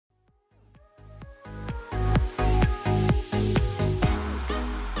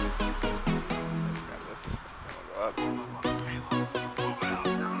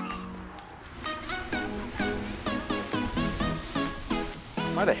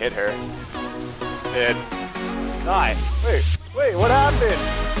might have hit her. Did. Die. Wait, what happened?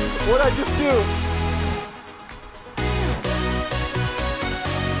 What'd I just do?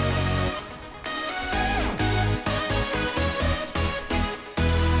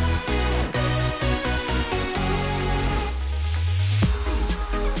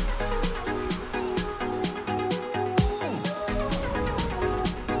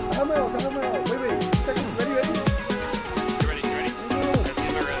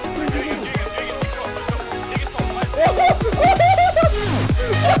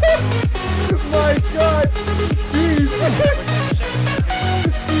 My God! Jeez!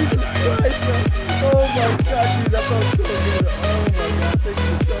 Jesus Christ, man! Oh my God, dude, that felt so good! Oh my God, thank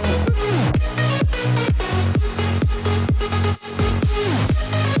you so much!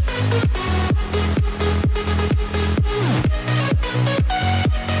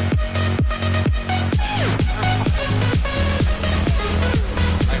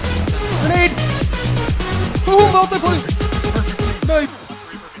 Grenade! Oh, multiple! Nice!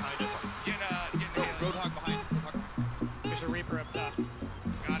 There's a Reaper up top.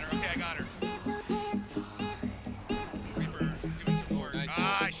 Got her. Okay, I got her. Reaper is doing some work. Nice.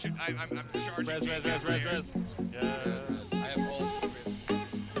 Ah, I'm charging. Res. Yes. I have all.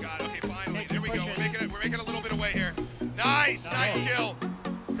 Got it. Okay, finally. There we go. We're making a little bit of way here. Nice kill.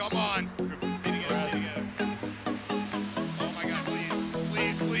 Come on. Stay together. Oh my God, please.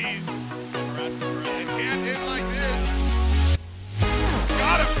 It can't end like this.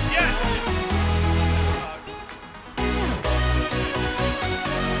 Got him. Yes.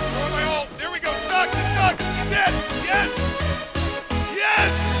 There we go, stuck, he's dead, yes!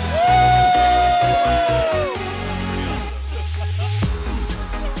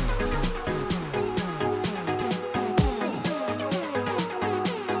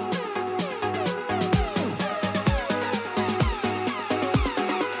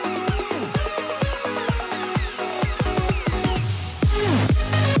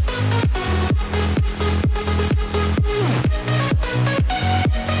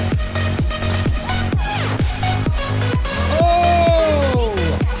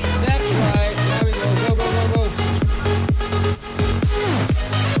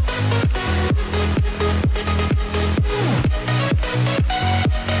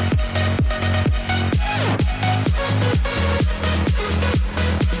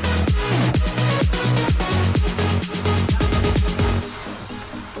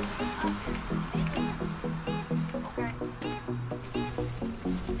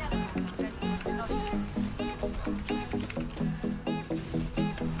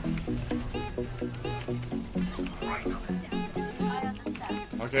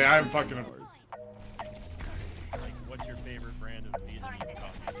 Okay, I'm fucking up. What's your favorite brand of Vietnamese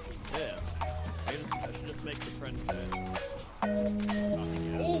coffee? Yeah. I should just make the friend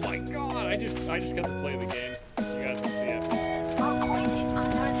Oh my God! I just got to play the game. You guys can see it.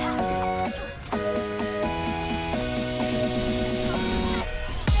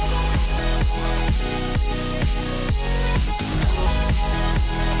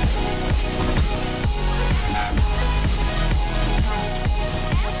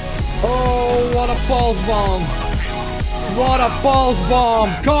 Oh, what a balls bomb! What a balls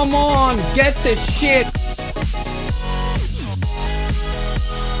bomb! Come on, get this shit!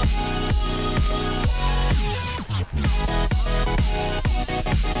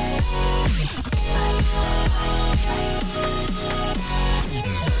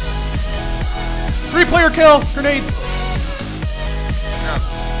 Three-player kill! Grenades! No,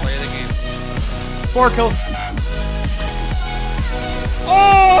 play the game. 4 kills.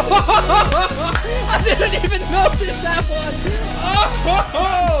 Oh! I didn't even notice that one!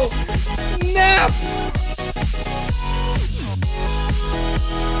 Oh! Snap!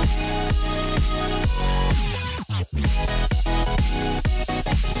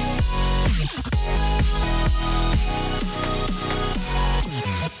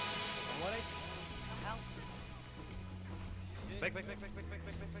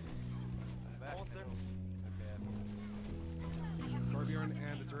 Back. Almost there. Torbjorn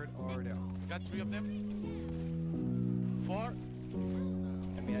and the turret are down. Got 3 of them. 4.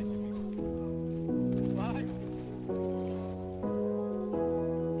 Let me add you. 5.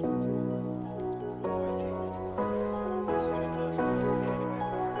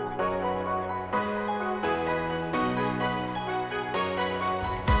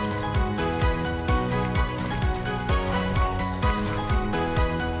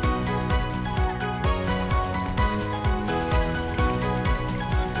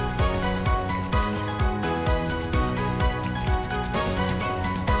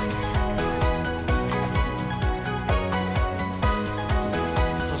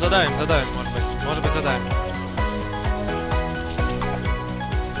 zadałem, może być zadałem.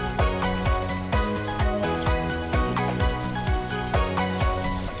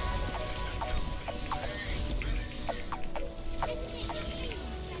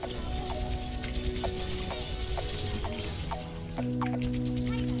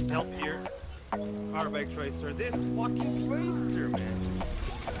 Help here. Autobag tracer. This fucking tracer, man.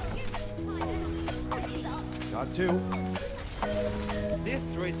 Got two. This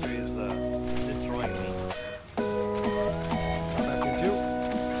tracer is destroying me. Passing two.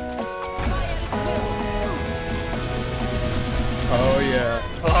 Oh yeah.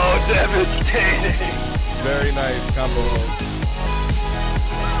 Oh, devastating! Very nice combo.